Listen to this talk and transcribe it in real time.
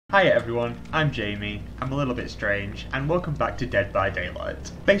Hi everyone, I'm Jamie, I'm a little bit strange, and welcome back to Dead by Daylight.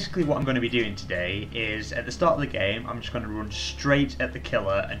 Basically what I'm going to be doing today is, at the start of the game, I'm just going to run straight at the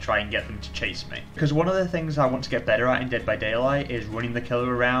killer and try and get them to chase me. Because one of the things I want to get better at in Dead by Daylight is running the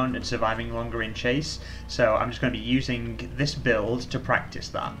killer around and surviving longer in chase, so I'm just going to be using this build to practice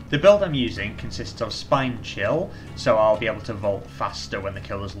that. The build I'm using consists of Spine Chill, so I'll be able to vault faster when the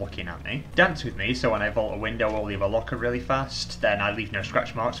killer's looking at me. Dance with me, so when I vault a window or leave a locker really fast, then I leave no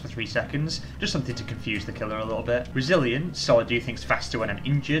scratch marks for 3 seconds, just something to confuse the killer a little bit. Resilient, so I do things faster when I'm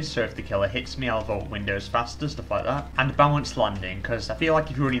injured, so if the killer hits me I'll vault windows faster, stuff like that. And Balanced Landing, because I feel like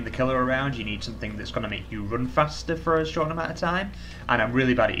if you're running the killer around you need something that's going to make you run faster for a short amount of time, and I'm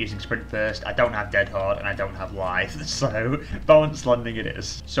really bad at using Sprint Burst, I don't have Dead Hard, and I don't have Lithe, so Balanced Landing it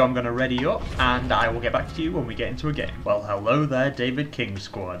is. So I'm going to ready up, and I will get back to you when we get into a game. Well, hello there, David King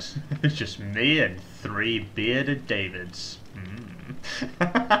squad. It's just me and 3 bearded Davids.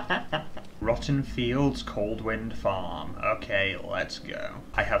 Rotten Fields Coldwind Farm. Okay, let's go.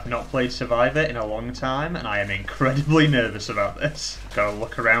 I have not played Survivor in a long time, and I am incredibly nervous about this. Gotta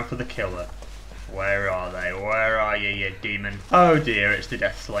look around for the killer. Where are they? Where are you, you demon? Oh dear, it's the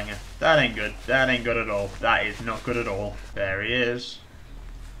Death Slinger. That ain't good. That ain't good at all. That is not good at all. There he is.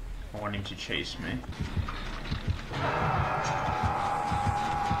 I want him to chase me.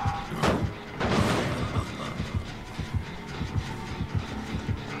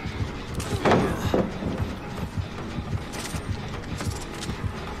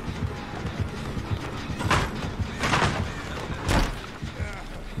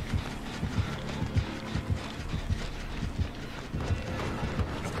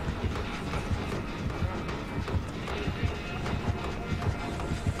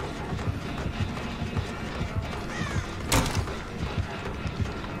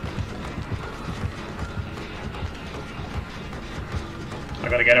 I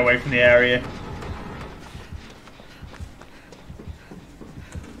gotta get away from the area.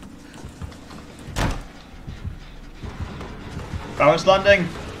 Balanced landing.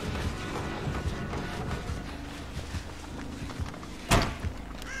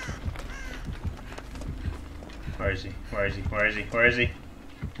 Where is he? Where is he? Where is he? Where is he?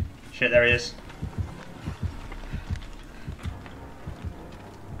 Shit, there he is.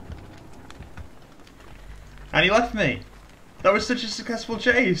 And he left me. That was such a successful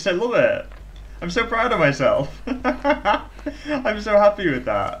chase, I love it. I'm so proud of myself. I'm so happy with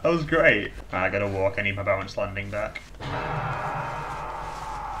that. That was great. I gotta walk, I need my balanced landing back.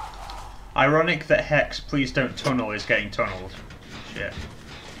 Ironic that Hex Please Don't Tunnel is getting tunneled. Shit.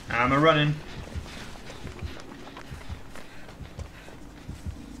 I'm a-running.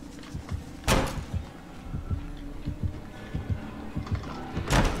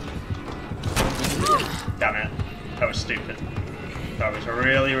 Damn it. That was stupid. That was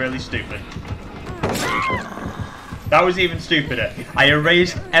really, really stupid. That was even stupider. I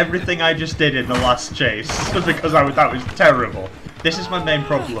erased everything I just did in the last chase because that was terrible. This is my main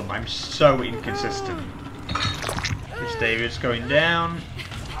problem. I'm so inconsistent. This David's going down.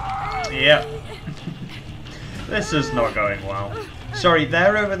 Yep. This is not going well. Sorry,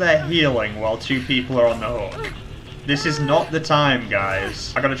 they're over there healing while 2 people are on the hook. This is not the time,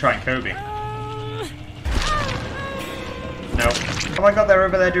 guys. I gotta try and Kobe. No. Oh my god, they're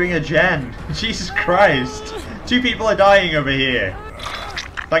over there doing a gen. Jesus Christ. 2 people are dying over here.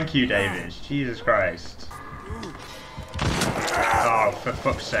 Thank you, David. Jesus Christ. Oh, for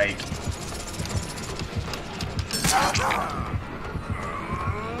fuck's sake.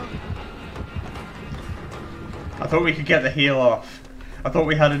 I thought we could get the heal off. I thought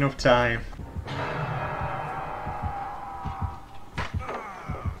we had enough time.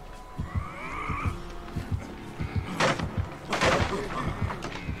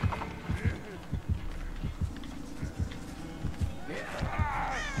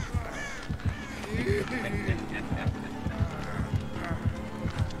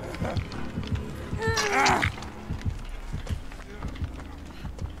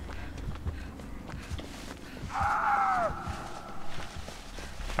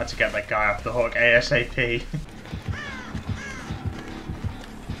 Had to get that guy off the hook ASAP.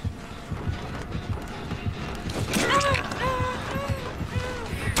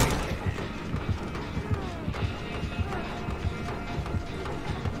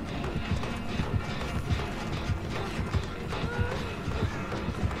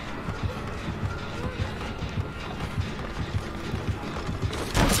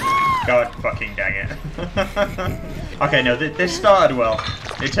 God fucking dang it. Okay, no, this started well.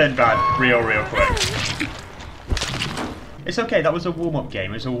 It turned bad real quick. It's okay, that was a warm-up game.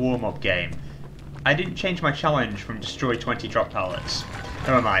 It was a warm-up game. I didn't change my challenge from destroy 20 drop pallets.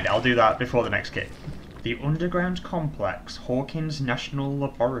 Never mind, I'll do that before the next game. The underground complex, Hawkins National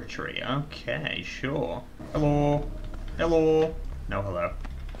Laboratory. Okay, sure. Hello. Hello. No hello.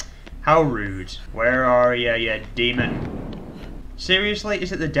 How rude. Where are ya, you demon? Seriously,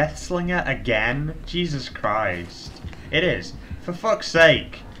 is it the Death Slinger again? Jesus Christ. It is. For fuck's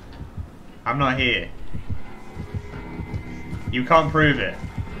sake. I'm not here. You can't prove it.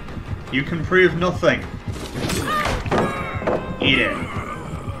 You can prove nothing. Eat it.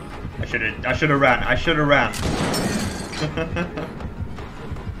 I should have ran. I should have ran.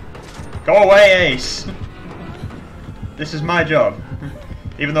 Go away, Ace. This is my job.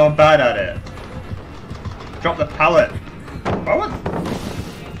 Even though I'm bad at it. Drop the pallet. What?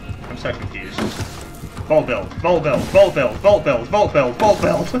 I'm so confused. Vault build, vault build, vault build, vault build, vault build, vault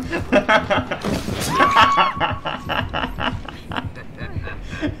build.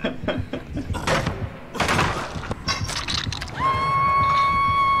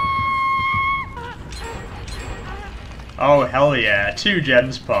 Oh hell yeah, 2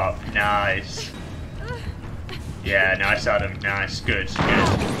 gems pop, nice. Yeah, nice Adam, nice, good,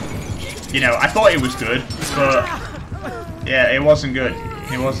 good. You know, I thought it was good, but yeah, it wasn't good.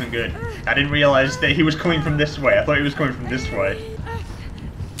 It wasn't good. I didn't realise that he was coming from this way. I thought he was coming from this way.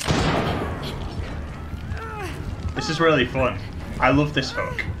 This is really fun. I love this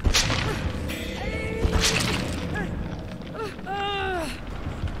hook.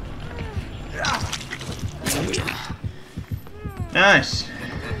 Nice.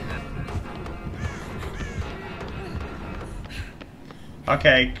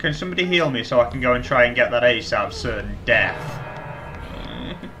 Okay, can somebody heal me so I can go and try and get that ace out of certain death?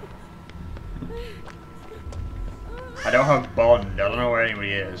 I don't have Bond. I don't know where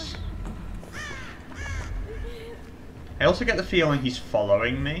anybody is. I also get the feeling he's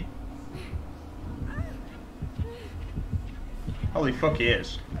following me. Holy fuck, he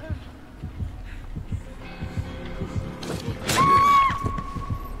is.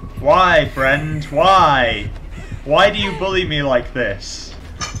 Why, friend? Why? Why do you bully me like this?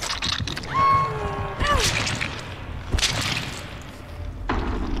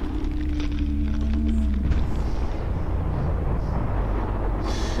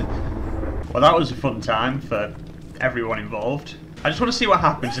 Well, that was a fun time for everyone involved. I just want to see what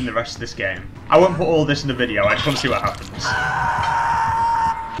happens in the rest of this game. I won't put all this in the video, I just want to see what happens.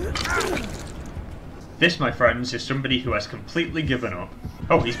 This, my friends, is somebody who has completely given up.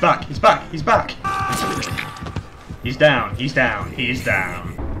 Oh, he's back, he's back, he's back! He's down, he's down, he's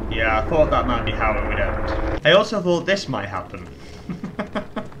down. Yeah, I thought that might be how it would end. I also thought this might happen.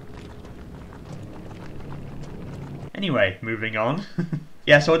 Anyway, moving on.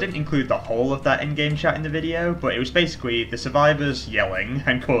 Yeah, so I didn't include the whole of that in-game chat in the video, but it was basically the survivors yelling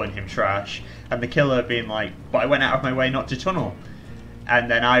and calling him trash, and the killer being like, but I went out of my way not to tunnel. And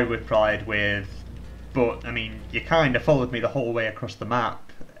then I replied with, but, I mean, you kind of followed me the whole way across the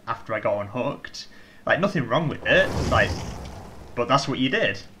map after I got unhooked. Like, nothing wrong with it, like, but that's what you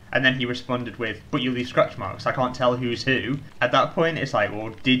did. And then he responded with, but you leave scratch marks, I can't tell who's who. At that point, it's like,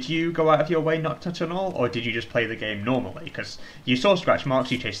 well, did you go out of your way not to tunnel, or did you just play the game normally? Because you saw scratch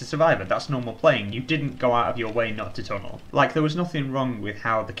marks, you chased the survivor, that's normal playing. You didn't go out of your way not to tunnel. Like, there was nothing wrong with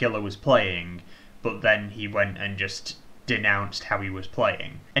how the killer was playing, but then he went and just denounced how he was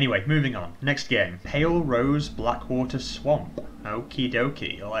playing. Anyway, moving on. Next game. Pale Rose Blackwater Swamp. Okie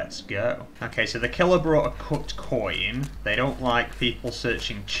dokie, let's go. Okay, so the killer brought a cut coin. They don't like people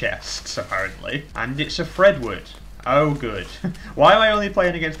searching chests, apparently. And it's a Fredwood. Oh, good. Why am I only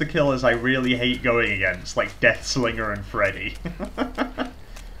playing against the killers I really hate going against, like Death Slinger and Freddy?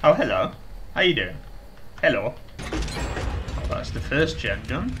 Oh, hello. How you doing? Hello. Oh, that's the first gen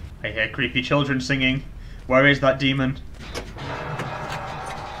done. I hear creepy children singing. Where is that demon?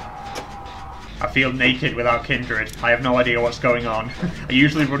 I feel naked without Kindred. I have no idea what's going on. I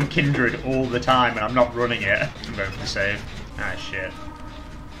usually run Kindred all the time and I'm not running it. I'm going for the save. Ah, shit.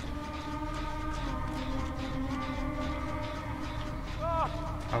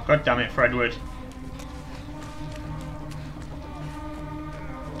 Oh, god damn it, Fredwood.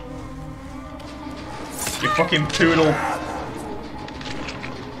 You fucking poodle.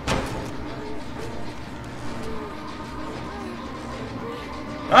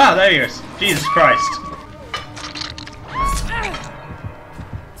 Ah, there he is. Jesus Christ.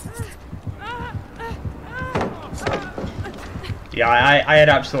 Yeah, I had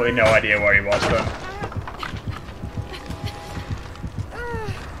absolutely no idea where he was, but...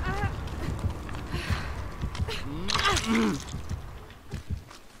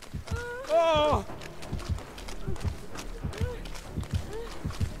 Oh!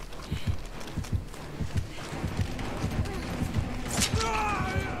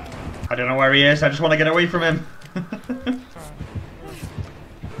 I don't know where he is. I just want to get away from him.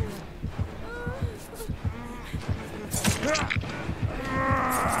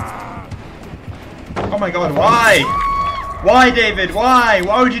 Oh my god, why? Why, David? Why?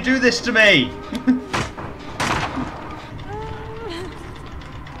 Why would you do this to me?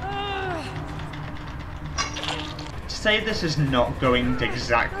 To say this is not going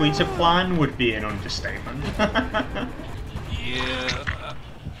exactly to plan would be an understatement. Yeah.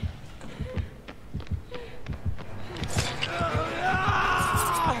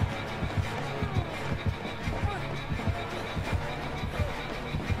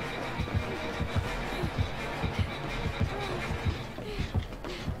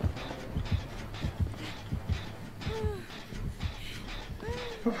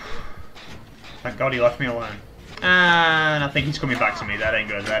 Thank God he left me alone. And I think he's coming back to me. That ain't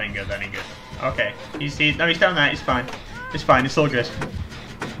good, that ain't good, that ain't good. Okay. No, he's down there. He's fine. It's fine. It's all good.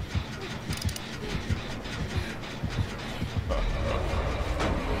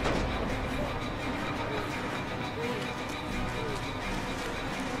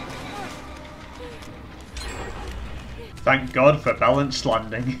 Thank God for balanced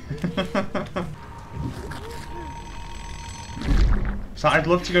landing. So I'd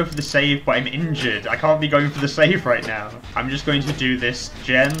love to go for the save, but I'm injured. I can't be going for the save right now. I'm just going to do this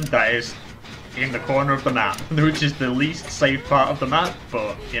gen that is in the corner of the map, which is the least safe part of the map,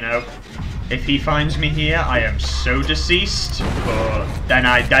 but, you know, if he finds me here, I am so deceased, but then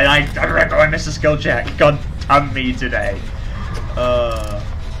I miss a skill check. God damn me today.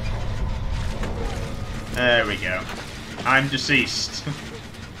 There we go. I'm deceased.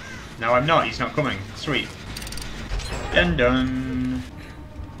 No, I'm not. He's not coming. Sweet. Dun dun.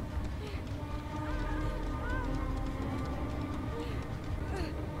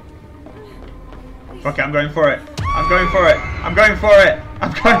 Fuck it, I'm going for it. I'm going for it. I'm going for it.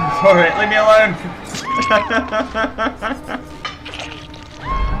 I'm going for it. Leave me alone.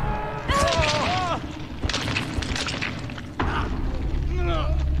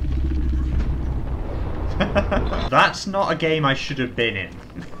 That's not a game I should have been in.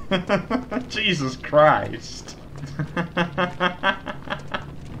 Jesus Christ.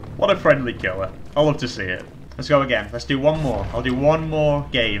 What a friendly killer. I'll love to see it. Let's go again. Let's do one more. I'll do one more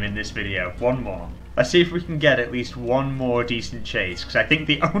game in this video. One more. Let's see if we can get at least one more decent chase, because I think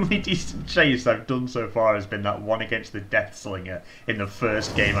the only decent chase I've done so far has been that one against the Death Slinger in the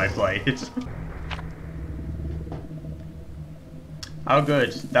first game I played. Oh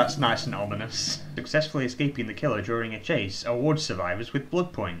good, that's nice and ominous. Successfully escaping the killer during a chase awards survivors with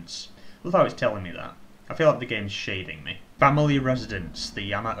blood points. Love how it's telling me that. I feel like the game's shading me. Family residence,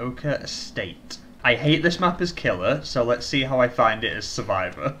 the Yamaoka estate. I hate this map as killer, so let's see how I find it as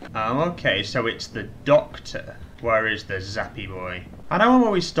survivor. Okay, so it's the doctor. Where is the zappy boy? I know I'm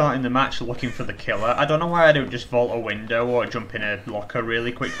always starting the match looking for the killer. I don't know why I don't just vault a window or jump in a locker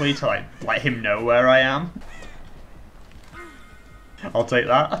really quickly to like let him know where I am. I'll take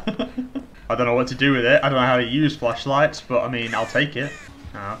that. I don't know what to do with it. I don't know how to use flashlights, but I mean, I'll take it.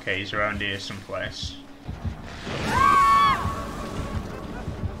 Okay, he's around here someplace.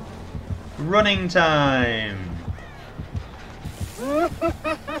 Running time! And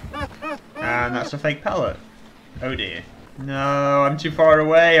that's a fake pellet. Oh dear. No, I'm too far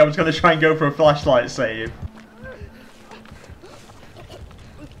away. I was going to try and go for a flashlight save.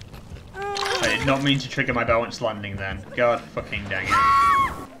 I did not mean to trigger my balanced landing then. God fucking dang it.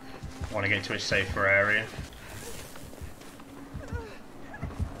 I want to get to a safer area.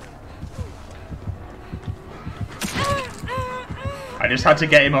 I just had to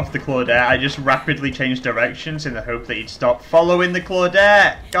get him off the Claudette. I just rapidly changed directions in the hope that he'd stop following the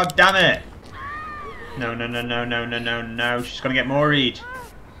Claudette. God damn it. No, no, no, no, no, no, no, no. She's gonna get Mori'd.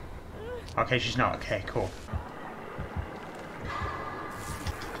 Okay, she's not. Okay, cool.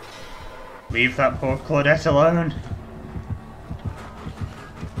 Leave that poor Claudette alone.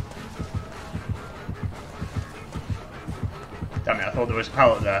 Damn it, I thought there was a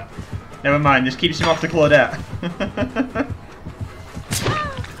pallet there. Never mind, this keeps him off the Claudette.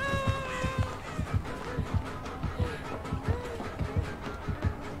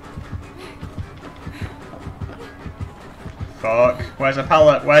 Fuck. Where's a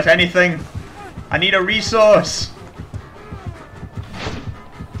pallet? Where's anything? I need a resource!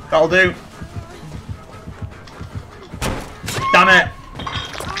 That'll do. Damn it!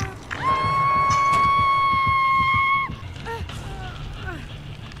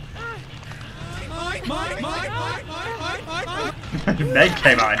 Meg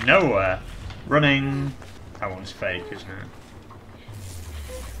came out of nowhere. Running. That one's fake, isn't it?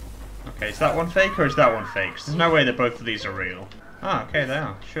 Okay, is that one fake or is that one fake? 'Cause there's no way that both of these are real. Ah, okay, they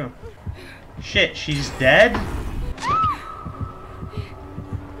are, sure. Shit, she's dead?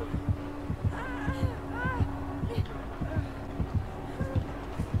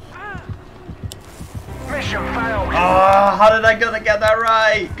 Mission failed. Ah, how did I get that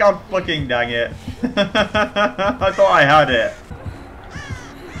right? God fucking dang it. I thought I had it.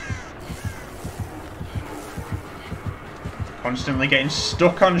 Constantly getting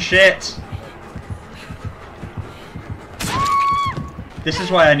stuck on shit. This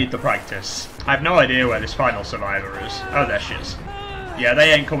is why I need the practice. I have no idea where this final survivor is. Oh, there she is. Yeah,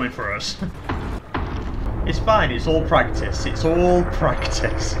 they ain't coming for us. It's fine, it's all practice. It's all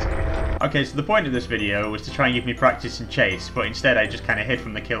practice. Okay, so the point of this video was to try and give me practice and chase, but instead I just kind of hid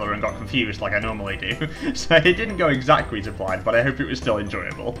from the killer and got confused like I normally do. So it didn't go exactly to plan, but I hope it was still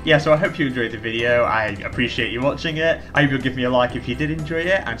enjoyable. Yeah, so I hope you enjoyed the video. I appreciate you watching it. I hope you'll give me a like if you did enjoy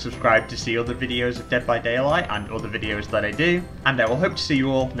it, and subscribe to see other videos of Dead by Daylight and other videos that I do. And I will hope to see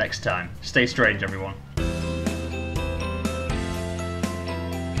you all next time. Stay strange, everyone.